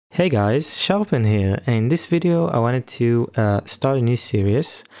Hey guys, Sharpend here. In this video I wanted to start a new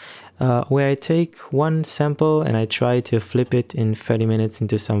series where I take one sample and I try to flip it in 30 minutes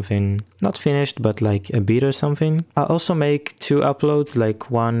into something not finished but like a beat or something. I'll also make two uploads, like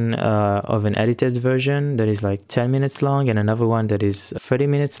one of an edited version that is like 10 minutes long and another one that is 30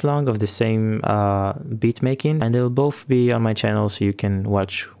 minutes long of the same beat making, and they'll both be on my channel so you can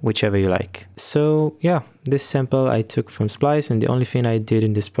watch whichever you like. So yeah, this sample I took from Splice, and the only thing I did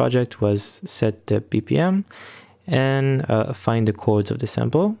in this project was set the BPM and find the chords of the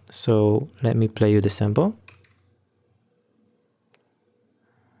sample. So let me play you the sample.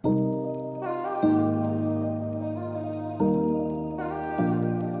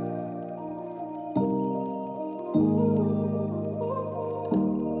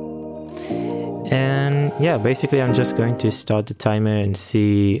 And yeah, basically I'm just going to start the timer and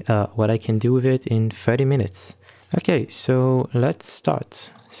see what I can do with it in 30 minutes. Okay, so let's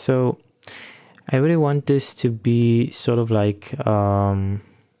start. So I really want this to be sort of like a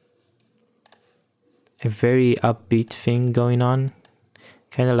very upbeat thing going on,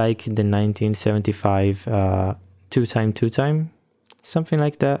 kind of like the 1975 two-time, something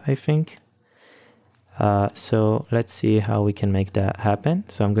like that, I think. So let's see how we can make that happen.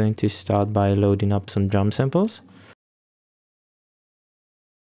 So I'm going to start by loading up some drum samples.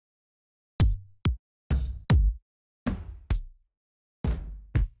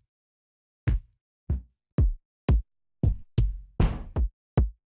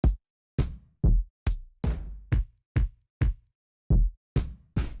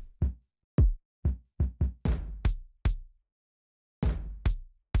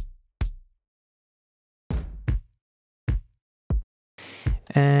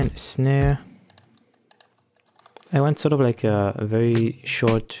 And snare, I want sort of like a very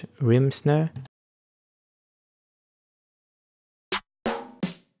short rim snare.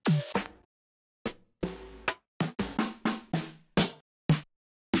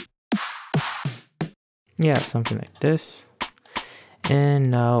 Yeah, something like this.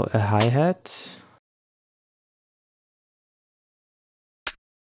 And now a hi-hat.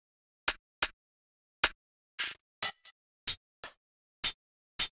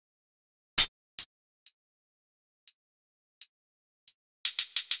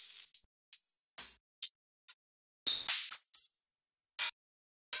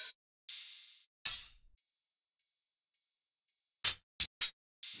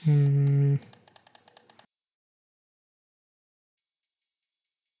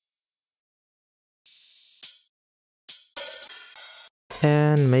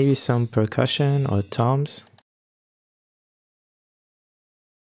 And maybe some percussion or toms.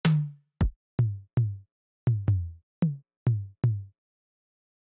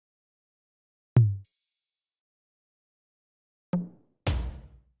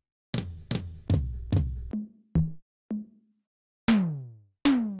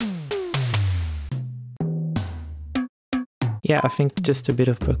 Yeah, I think just a bit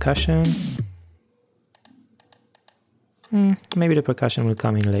of percussion. Maybe the percussion will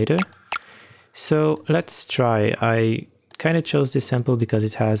come in later. So let's try. I kind of chose this sample because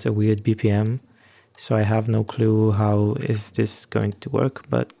it has a weird BPM, so I have no clue how is this going to work,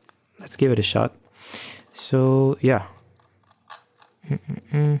 but let's give it a shot. So yeah.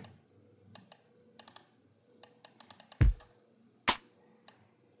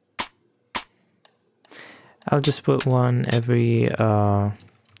 I'll just put one every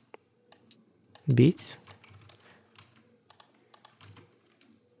beat.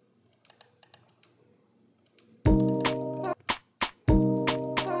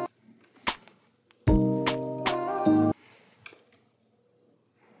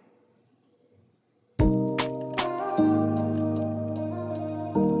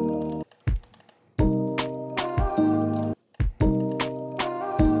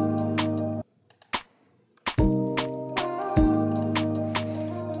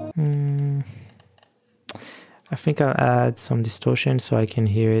 I think I'll add some distortion so I can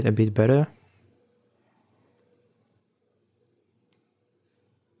hear it a bit better.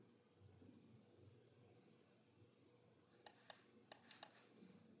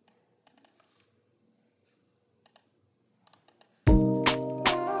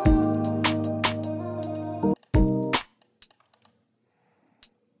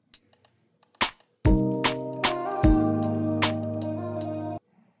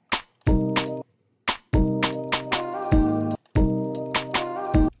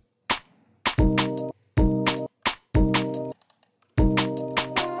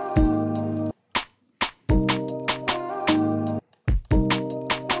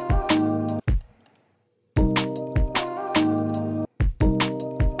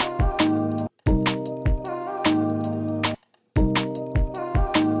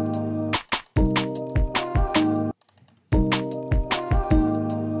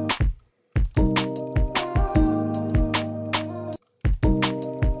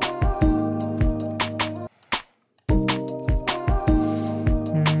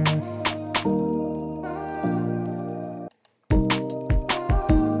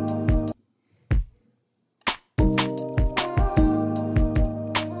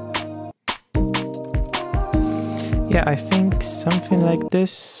 Yeah, I think something like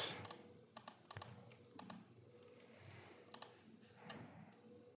this.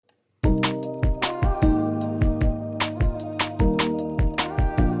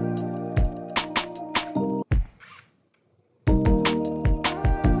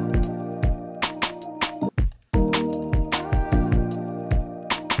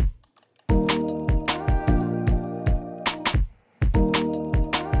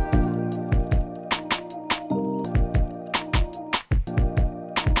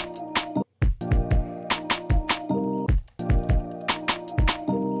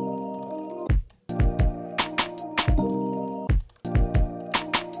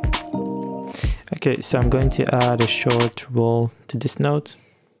 Okay, so I'm going to add a short roll to this note.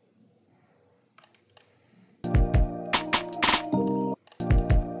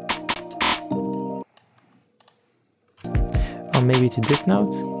 Or maybe to this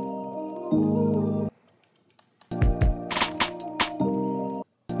note.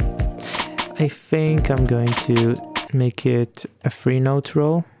 I think I'm going to make it a 3-note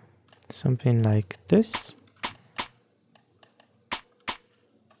roll, something like this.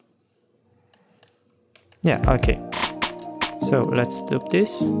 Yeah, okay. So let's loop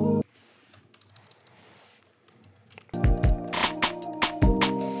this.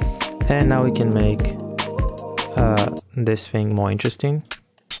 And now we can make this thing more interesting.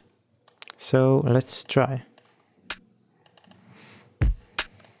 So let's try.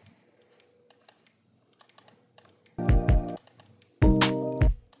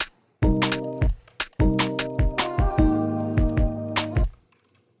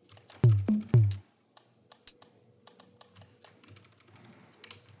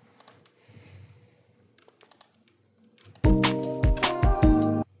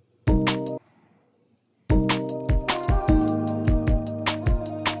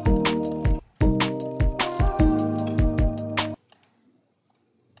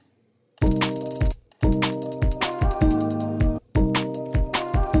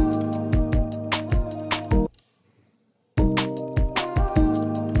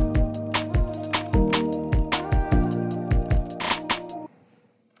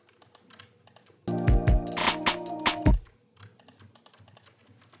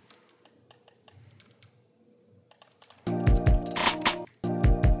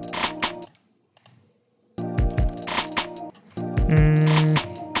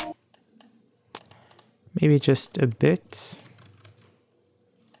 Maybe just a bit.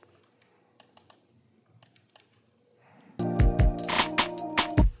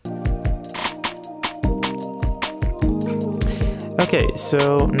 Okay,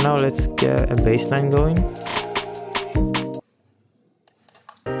 so now let's get a bass line going.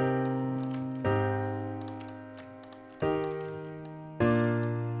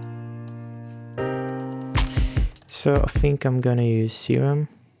 So I think I'm gonna use Serum.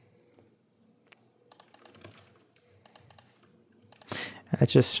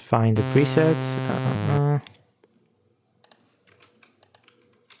 Let's just find the presets.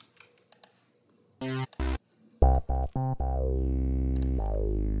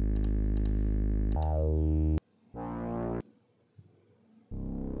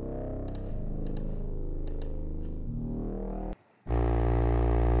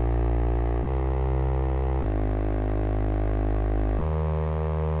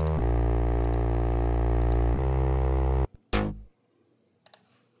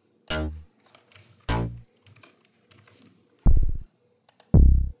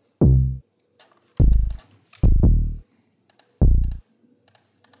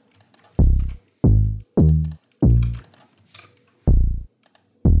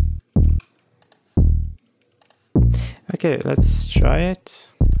 Okay, let's try it.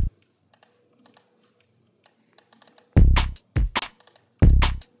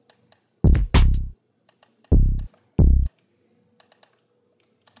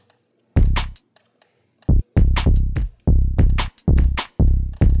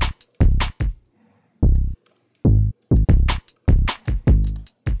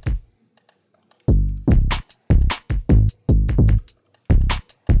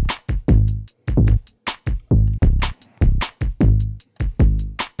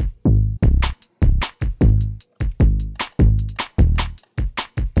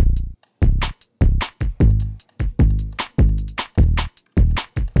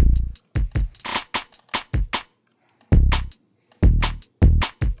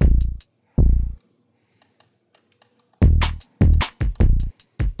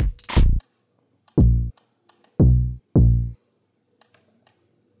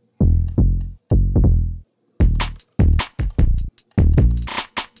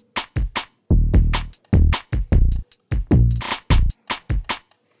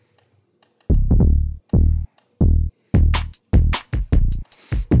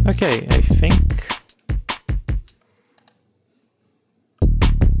 Okay, I think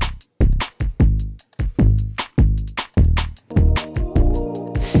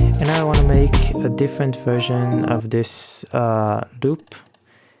and now I want to make a different version of this loop,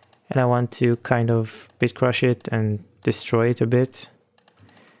 and I want to kind of bit crush it and destroy it a bit.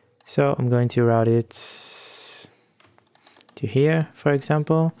 So I'm going to route it to here, for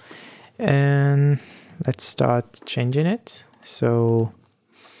example, and let's start changing it. So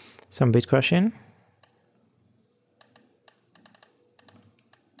some bit crushing.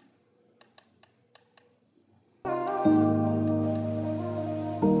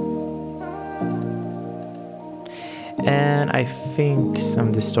 And I think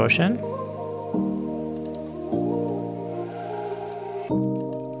some distortion.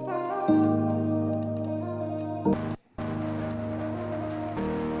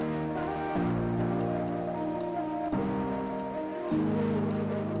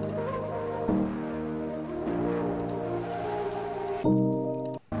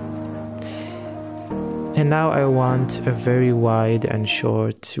 And now I want a very wide and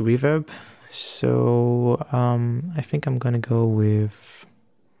short reverb. So I think I'm gonna go with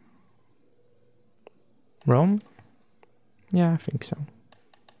Rome. Yeah, I think so.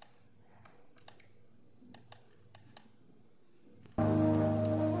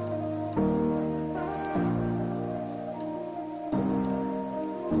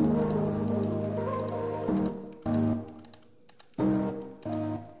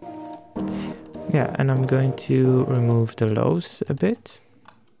 Yeah, and I'm going to remove the lows a bit.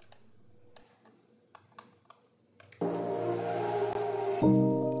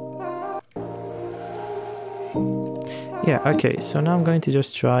 Yeah, okay, so now I'm going to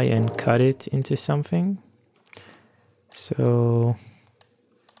just try and cut it into something. So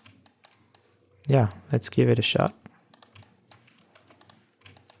yeah, let's give it a shot.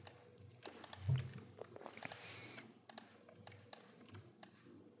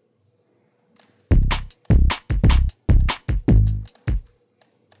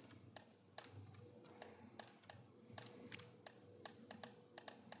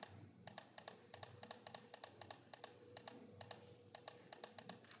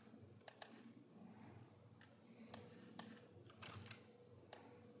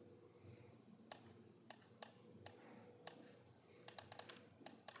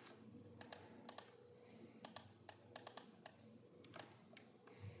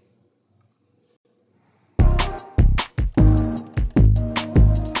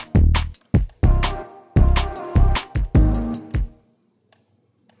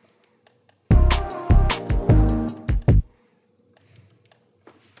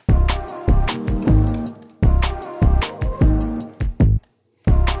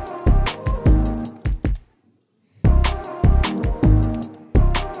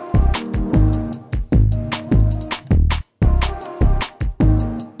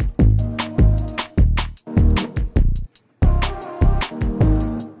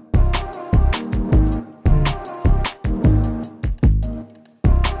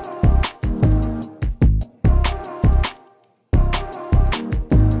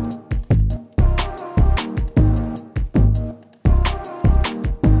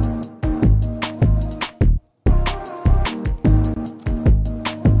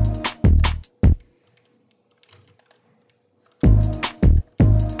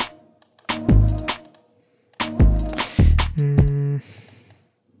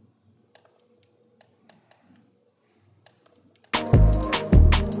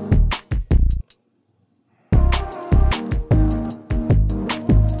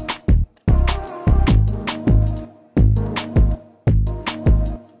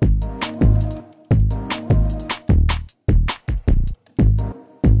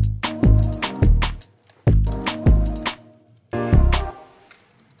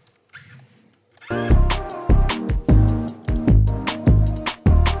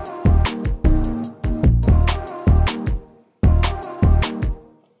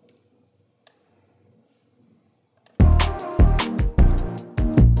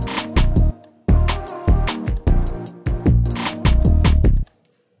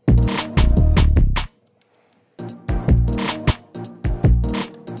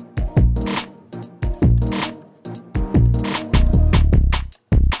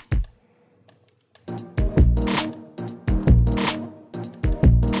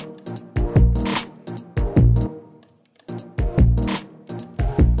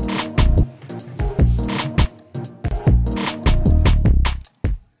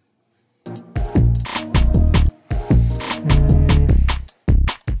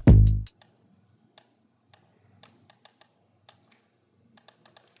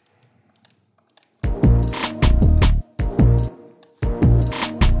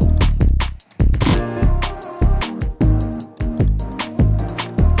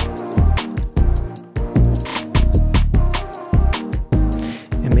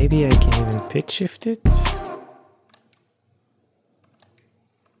 pitch shift it.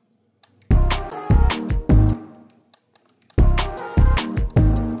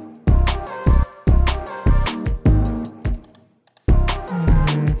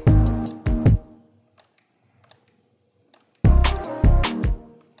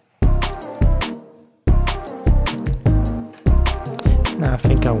 Now I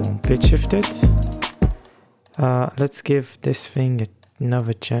think I won't pitch shift it. Let's give this thing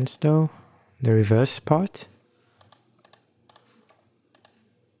another chance though, the reverse part.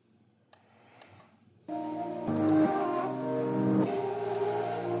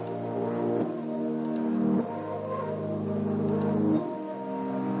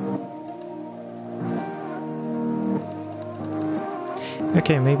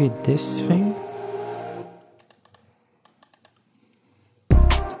 Okay, maybe this thing.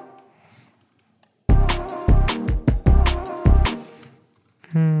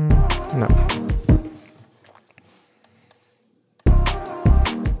 No.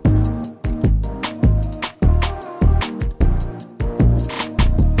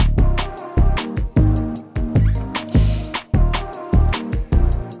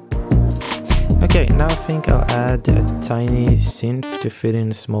 Okay, now I think I'll add a tiny synth to fit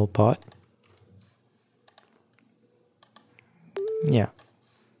in a small part. Yeah.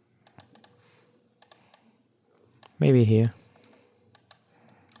 Maybe here.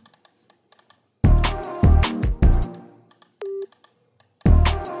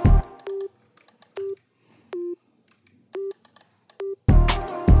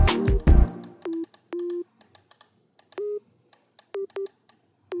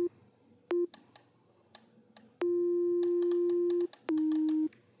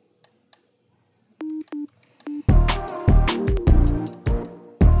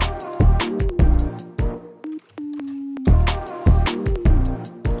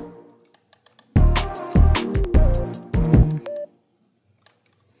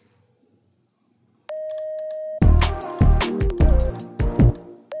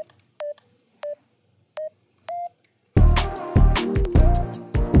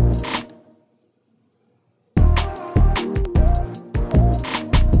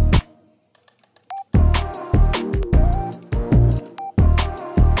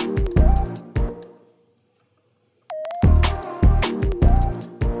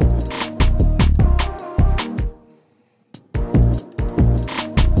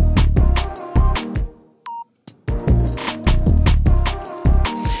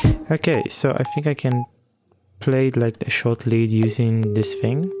 Okay, so I think I can play like a short lead using this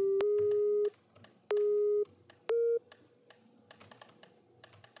thing.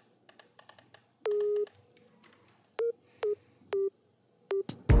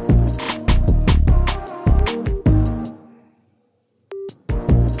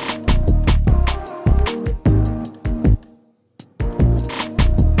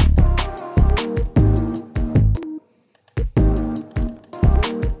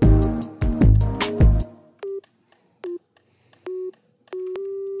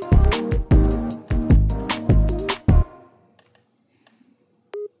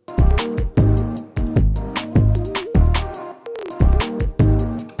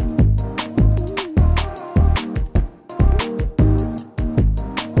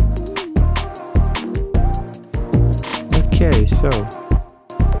 Okay, so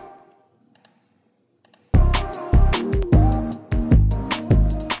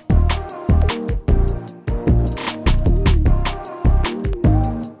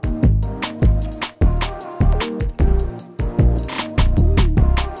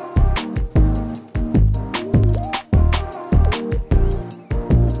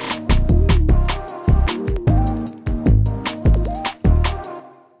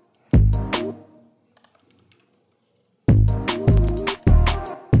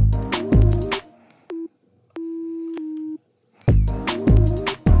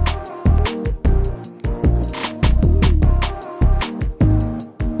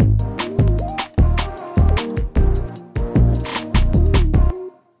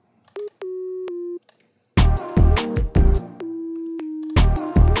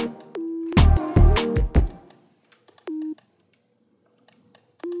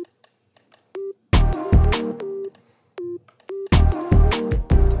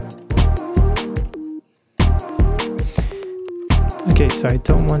okay, so I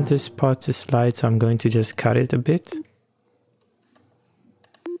don't want this part to slide, so I'm going to just cut it a bit.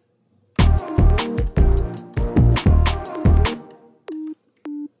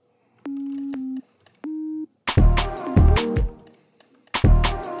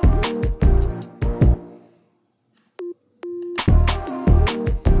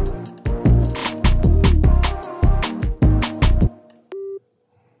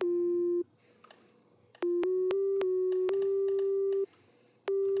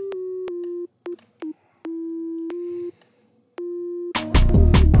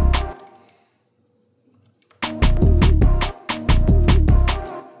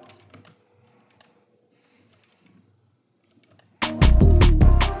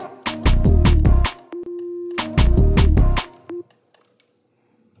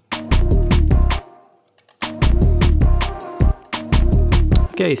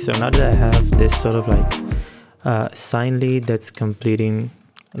 Okay, so now that I have this sort of like sine lead that's completing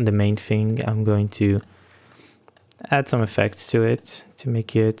the main thing, I'm going to add some effects to it to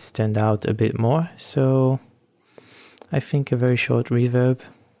make it stand out a bit more. So I think a very short reverb,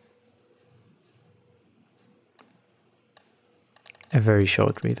 a very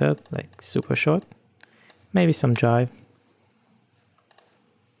short reverb, like super short, maybe some jive.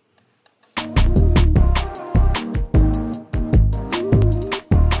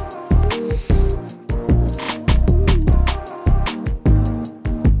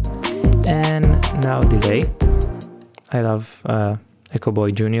 And now delay. I love Echo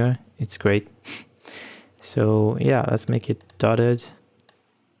Boy Jr. It's great. So yeah, let's make it dotted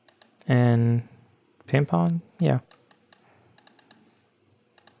and ping pong. Yeah.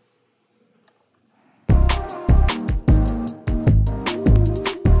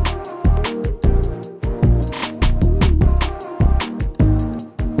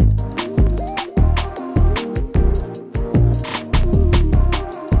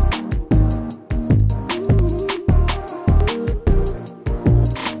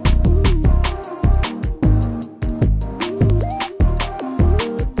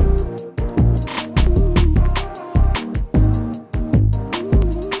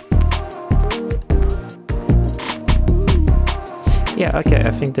 Yeah, okay, I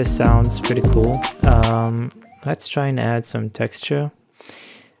think this sounds pretty cool. Let's try and add some texture,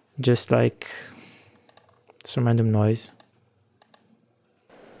 just like some random noise.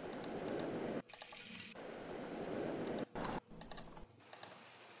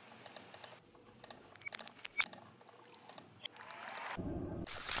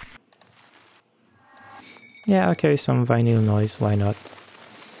 Yeah, okay, some vinyl noise, why not?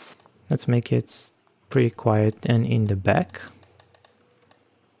 Let's make it pretty quiet and in the back.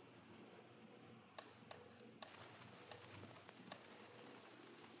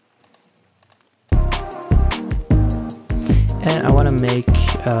 And I want to make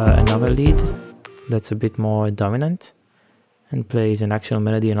another lead that's a bit more dominant and plays an actual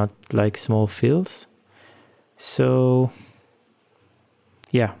melody and not like small fills. So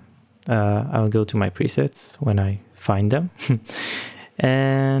yeah, I'll go to my presets when I find them.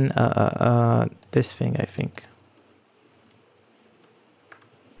 And this thing, I think.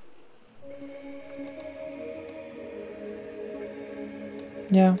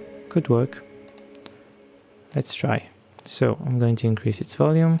 Yeah, could work. Let's try. So I'm going to increase its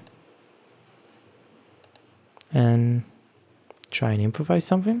volume and try and improvise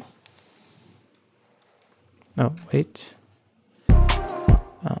something. Oh, wait.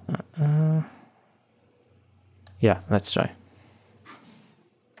 Yeah, let's try.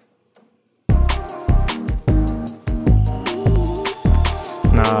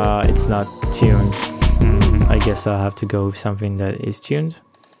 No, it's not tuned. I guess I'll have to go with something that is tuned.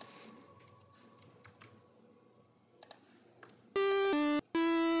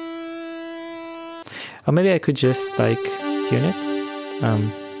 Or maybe I could just like tune it.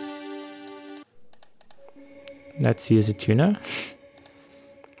 Let's use a tuner.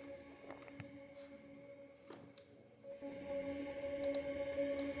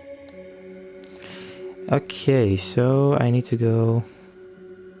 Okay, so I need to go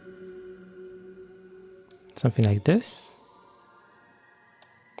something like this,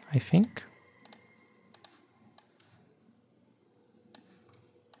 I think.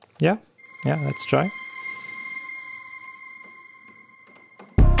 Yeah, let's try.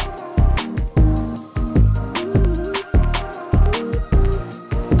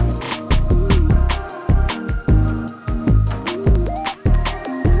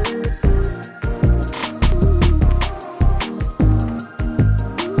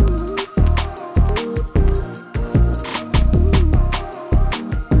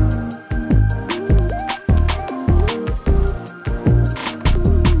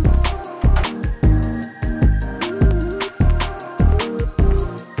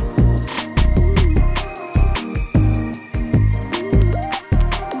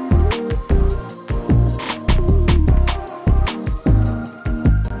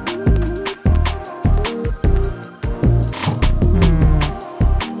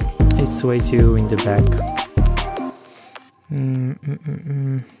 It's way too in the back.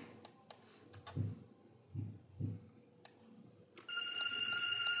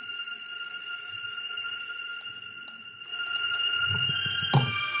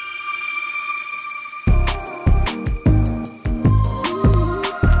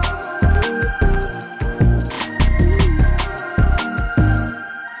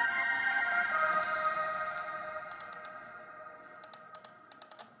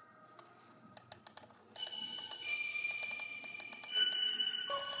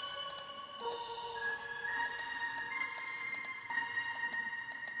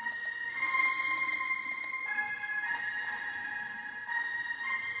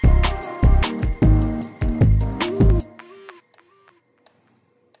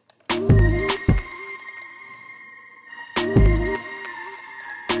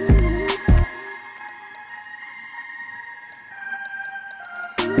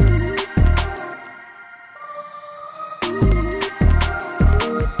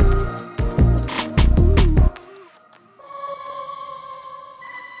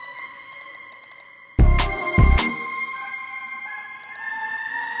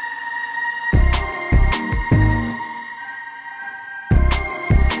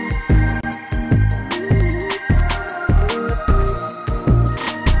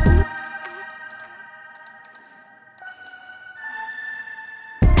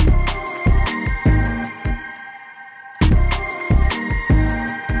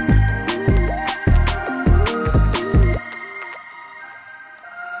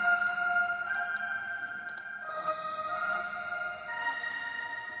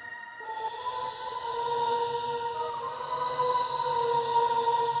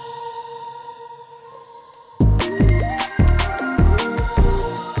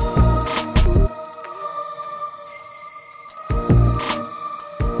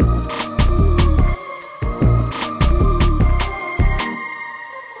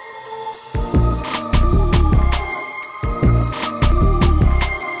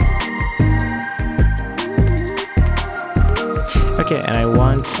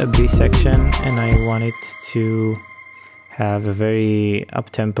 want a B section and I want it to have a very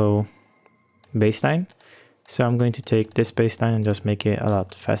up-tempo bass line. So I'm going to take this bass line and just make it a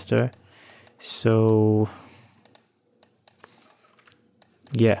lot faster. So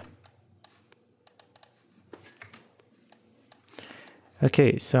yeah.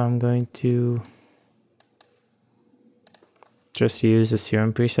 Okay, so I'm going to just use a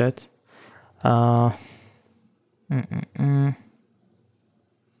serum preset.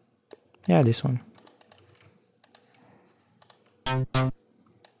 Yeah, this one.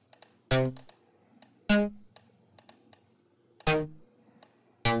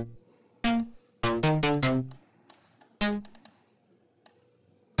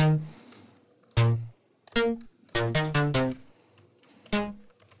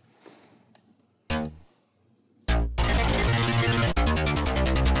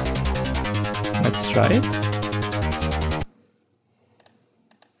 Let's try it.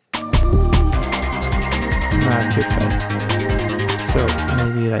 Not too fast. So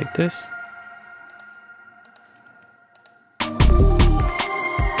maybe like this.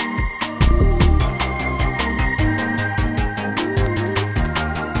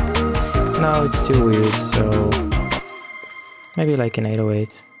 No, it's too weird, so maybe like an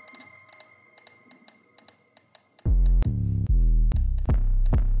 808.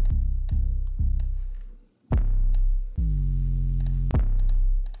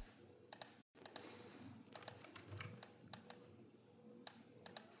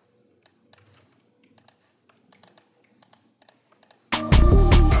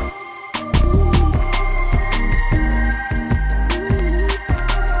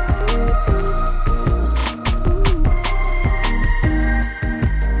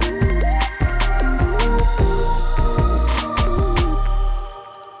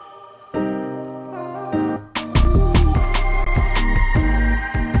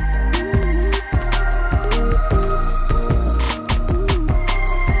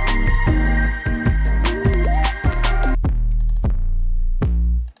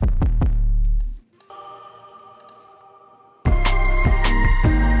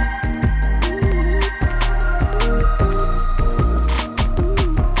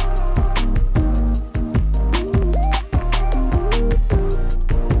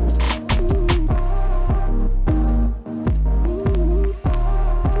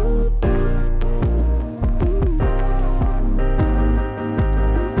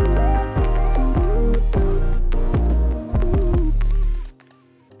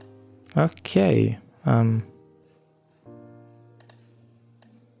 Okay.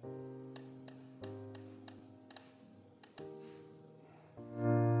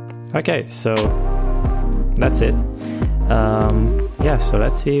 Okay, so that's it. Yeah, so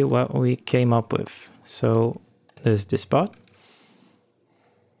let's see what we came up with. So there's this part.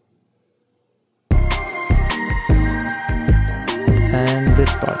 And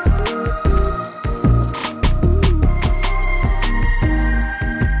this part.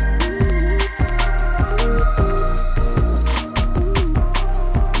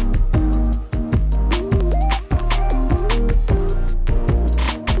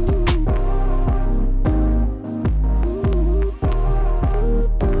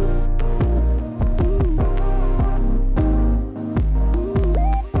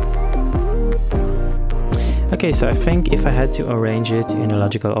 Okay, so I think if I had to arrange it in a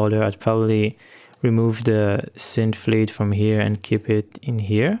logical order, I'd probably remove the synth lead from here and keep it in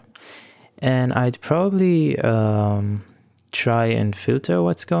here. And I'd probably try and filter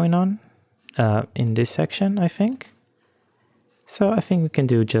what's going on in this section, I think. So I think we can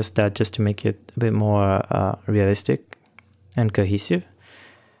do just that, just to make it a bit more realistic and cohesive.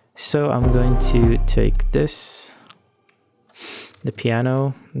 So I'm going to take this, the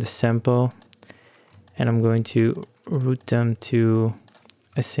piano, the sample, and I'm going to route them to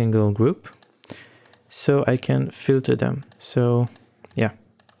a single group so I can filter them. So yeah.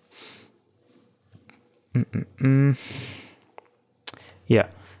 Yeah,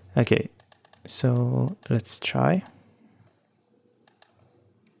 okay, so let's try.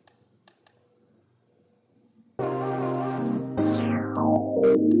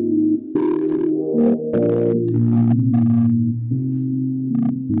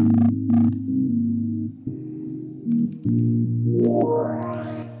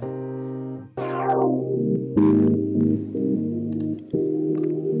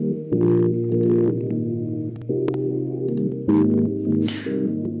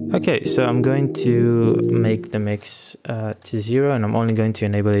 Okay, so I'm going to make the mix to 0, and I'm only going to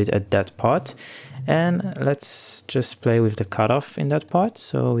enable it at that part. And let's just play with the cutoff in that part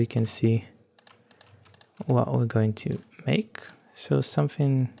so we can see what we're going to make. So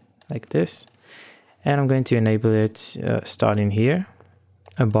something like this. And I'm going to enable it starting here,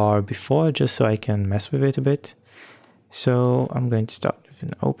 a bar before, just so I can mess with it a bit. So I'm going to start with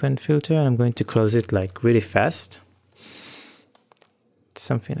an open filter and I'm going to close it like really fast.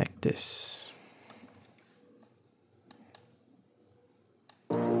 Something like this.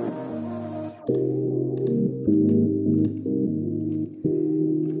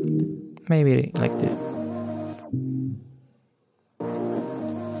 Maybe like this.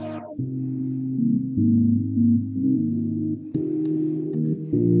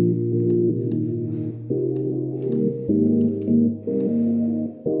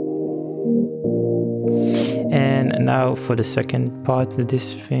 And now for the second part that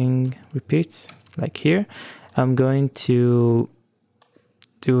this thing repeats, like here, I'm going to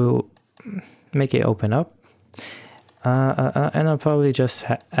make it open up. And I'll probably just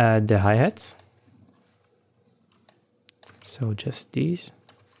add the hi-hats. So just these.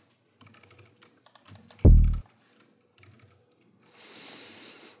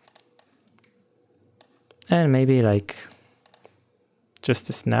 And maybe like just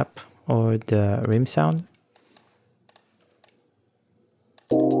the snap or the rim sound.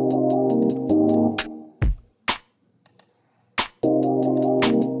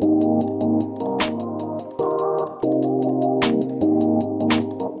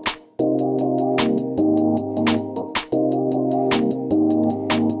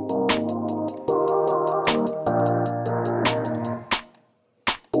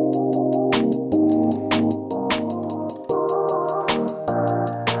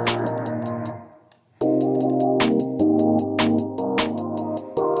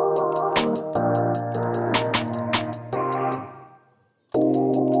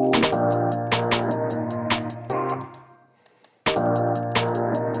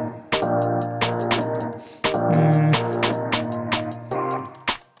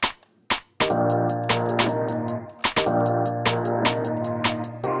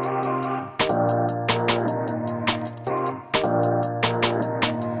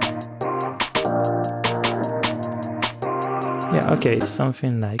 Yeah, okay,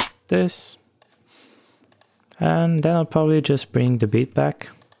 something like this. And then I'll probably just bring the beat back.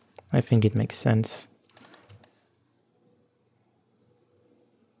 I think it makes sense.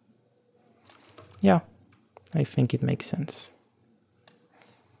 Yeah, I think it makes sense.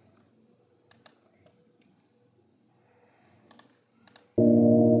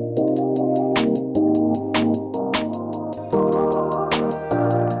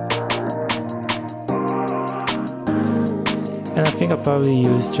 And I think I'll probably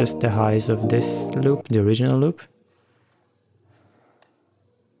use just the highs of this loop, the original loop.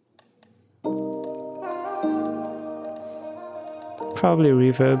 Probably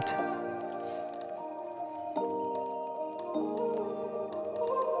reverbed.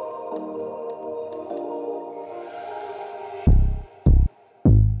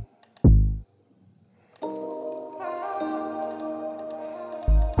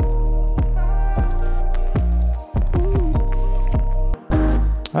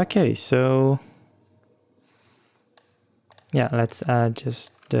 Okay, so yeah, let's add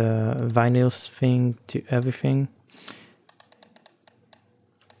just the vinyls thing to everything.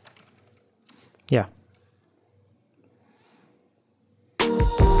 Yeah.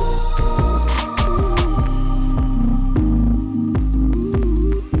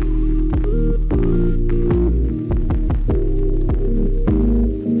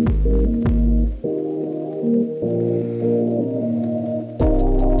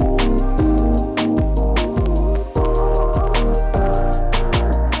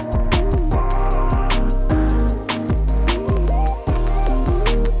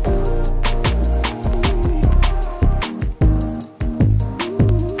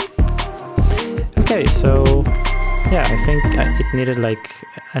 Okay, so yeah, I think it needed like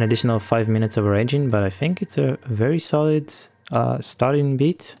an additional 5 minutes of arranging, but I think it's a very solid starting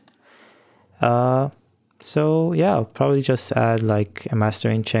beat. So yeah, I'll probably just add like a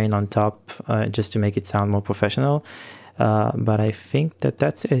mastering chain on top just to make it sound more professional. But I think that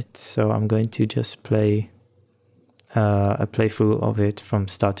that's it. So I'm going to just play a playthrough of it from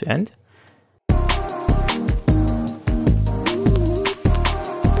start to end.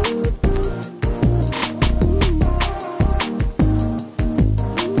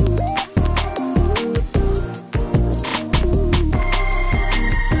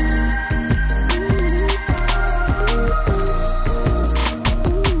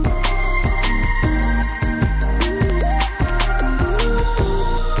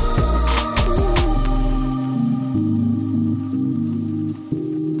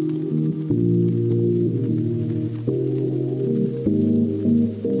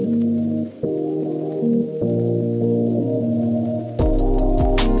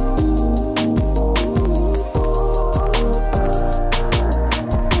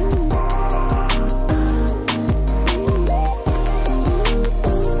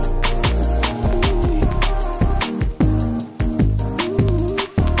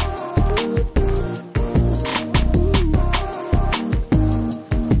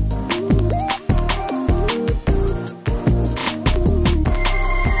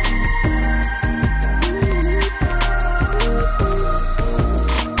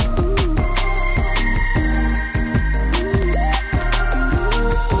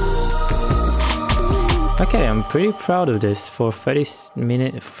 Okay, I'm pretty proud of this for 30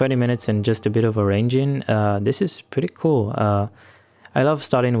 minutes and just a bit of arranging. This is pretty cool. I love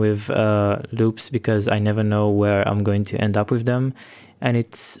starting with loops because I never know where I'm going to end up with them. And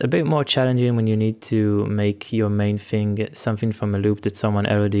it's a bit more challenging when you need to make your main thing something from a loop that someone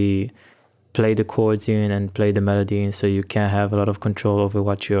already played the chords in and played the melody in, so you can have a lot of control over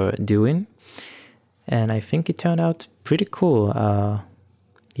what you're doing. And I think it turned out pretty cool.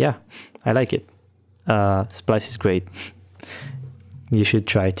 Yeah, I like it. Splice is great. You should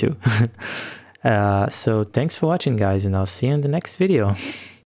try too. So thanks for watching, guys, and I'll see you in the next video.